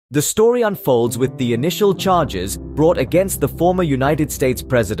The story unfolds with the initial charges brought against the former United States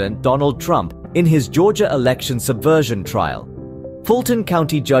President Donald Trump in his Georgia election subversion trial. Fulton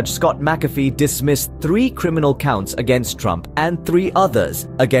County Judge Scott McAfee dismissed 3 criminal counts against Trump and 3 others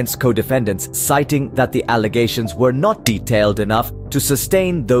against co-defendants, citing that the allegations were not detailed enough to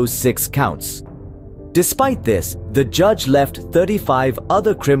sustain those 6 counts. Despite this, the judge left 35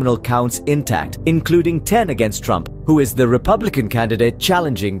 other criminal counts intact, including 10 against Trump, who is the Republican candidate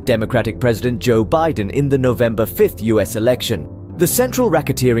challenging Democratic President Joe Biden in the November 5th U.S. election. The central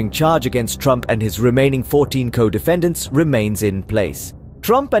racketeering charge against Trump and his remaining 14 co-defendants remains in place.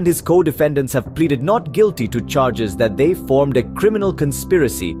 Trump and his co-defendants have pleaded not guilty to charges that they formed a criminal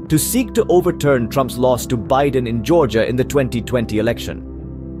conspiracy to seek to overturn Trump's loss to Biden in Georgia in the 2020 election.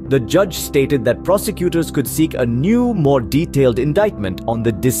 The judge stated that prosecutors could seek a new, more detailed indictment on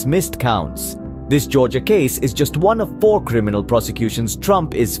the dismissed counts. This Georgia case is just one of 4 criminal prosecutions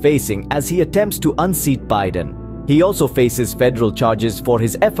Trump is facing as he attempts to unseat Biden. He also faces federal charges for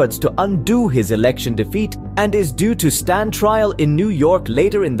his efforts to undo his election defeat and is due to stand trial in New York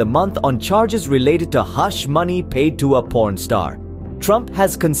later in the month on charges related to hush money paid to a porn star. Trump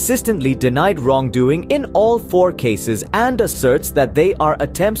has consistently denied wrongdoing in all 4 cases and asserts that they are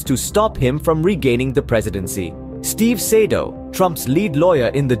attempts to stop him from regaining the presidency. Steve Sado, Trump's lead lawyer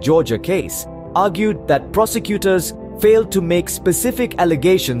in the Georgia case, argued that prosecutors failed to make specific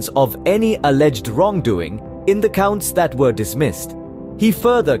allegations of any alleged wrongdoing in the counts that were dismissed. He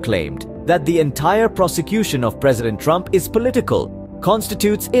further claimed that the entire prosecution of President Trump is political,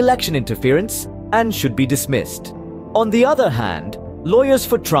 constitutes election interference, and should be dismissed. On the other hand, lawyers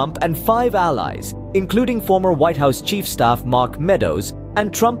for Trump and 5 allies, including former White House Chief Staff Mark Meadows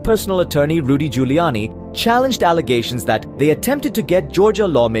and Trump personal attorney Rudy Giuliani, challenged allegations that they attempted to get Georgia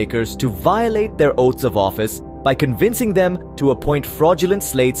lawmakers to violate their oaths of office by convincing them to appoint fraudulent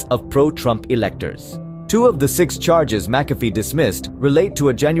slates of pro-Trump electors. 2 of the 6 charges McAfee dismissed relate to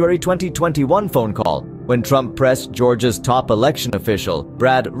a January 2021 phone call when Trump pressed Georgia's top election official,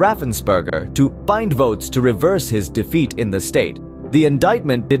 Brad Raffensperger, to find votes to reverse his defeat in the state. The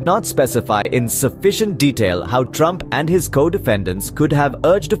indictment did not specify in sufficient detail how Trump and his co-defendants could have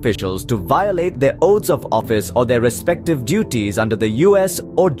urged officials to violate their oaths of office or their respective duties under the U.S.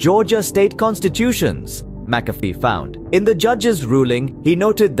 or Georgia state constitutions, McAfee found. In the judge's ruling, he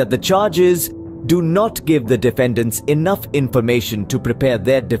noted that the charges do not give the defendants enough information to prepare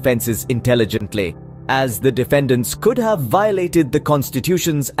their defenses intelligently, as the defendants could have violated the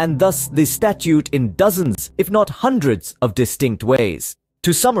constitutions and thus the statute in dozens, if not hundreds, of distinct ways.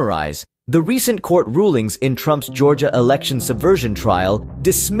 To summarize, the recent court rulings in Trump's Georgia election subversion trial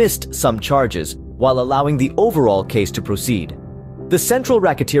dismissed some charges while allowing the overall case to proceed. The central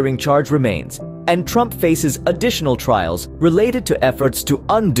racketeering charge remains, and Trump faces additional trials related to efforts to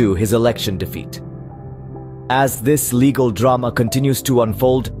undo his election defeat. As this legal drama continues to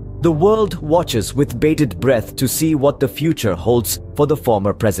unfold, the world watches with bated breath to see what the future holds for the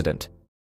former president.